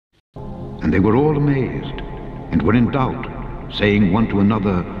And they were all amazed, and were in doubt, saying one to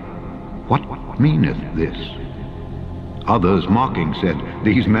another, What meaneth this? Others, mocking, said,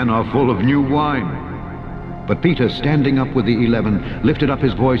 These men are full of new wine. But Peter, standing up with the 11, lifted up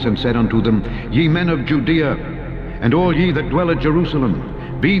his voice and said unto them, Ye men of Judea, and all ye that dwell at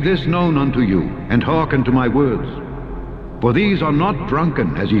Jerusalem, be this known unto you, and hearken to my words. For these are not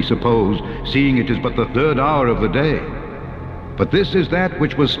drunken, as ye suppose, seeing it is but the 3rd hour of the day. But this is that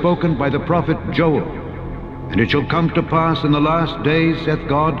which was spoken by the prophet Joel. And it shall come to pass in the last days, saith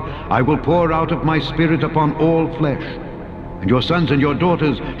God, I will pour out of my Spirit upon all flesh. And your sons and your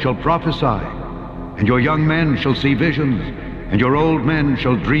daughters shall prophesy, and your young men shall see visions, and your old men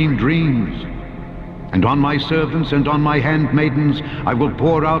shall dream dreams. And on my servants and on my handmaidens I will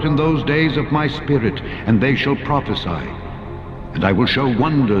pour out in those days of my Spirit, and they shall prophesy. And I will show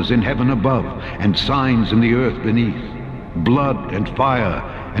wonders in heaven above, and signs in the earth beneath, blood and fire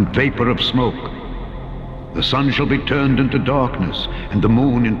and vapor of smoke. The sun shall be turned into darkness, and the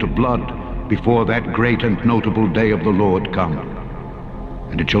moon into blood, before that great and notable day of the Lord come.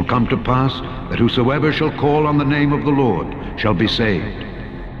 And it shall come to pass that whosoever shall call on the name of the Lord shall be saved.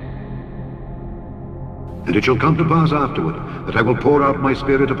 And it shall come to pass afterward that I will pour out my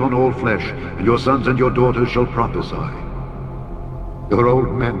Spirit upon all flesh, and your sons and your daughters shall prophesy. Your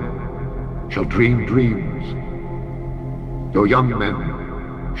old men shall dream dreams. Your young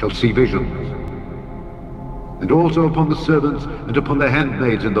men shall see visions. And also upon the servants and upon the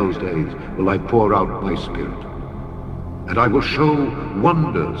handmaids in those days will I pour out my Spirit. And I will show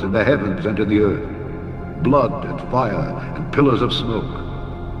wonders in the heavens and in the earth, blood and fire and pillars of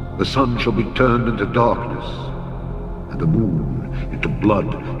smoke. The sun shall be turned into darkness, and the moon into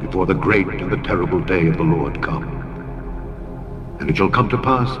blood, before the great and the terrible day of the Lord come. And it shall come to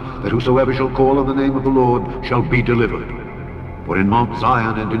pass that whosoever shall call on the name of the Lord shall be delivered. For in Mount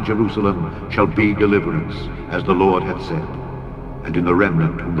Zion and in Jerusalem shall be deliverance, as the Lord hath said, and in the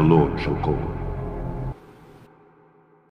remnant whom the Lord shall call.